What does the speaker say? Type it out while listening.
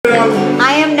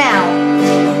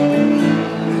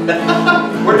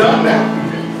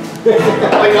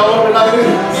Like y'all what I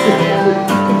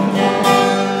do?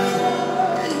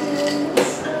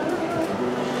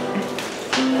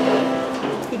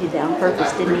 He did that on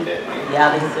purpose, didn't he?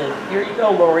 Yeah, they said, here you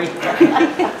go, Lori. He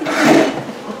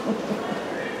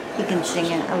can sing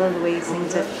it. I love the way he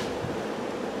sings it.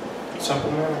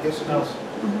 Simple Man, I guess it is.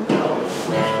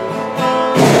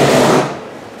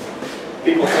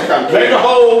 People think I'm Make kidding. a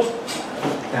hole.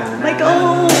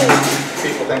 Michael!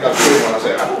 People think I'm kidding when I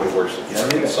say I don't really worship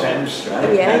fucking songs.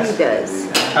 Yeah, he does.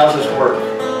 How's this work?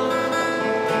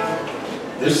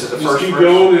 This is the Just first keep verse.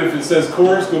 going. If it says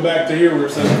chorus, go back to here where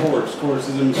it says chorus. Chorus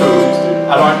is in the chorus.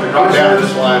 I don't have to drop down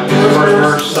this line. The first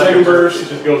verse, Second verse, it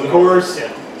just goes in chorus.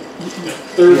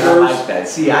 Third Yeah, I verse. like that.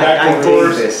 See, back I to dig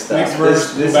chorus, this stuff. next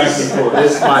verse, This go back is to chorus.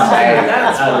 this is my bag.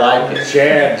 I like it.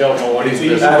 Chad don't know what he's It's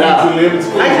easy doing. to live in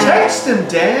school. I text him,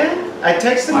 Dan. I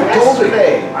texted him I told him.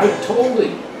 yesterday. I told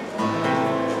him.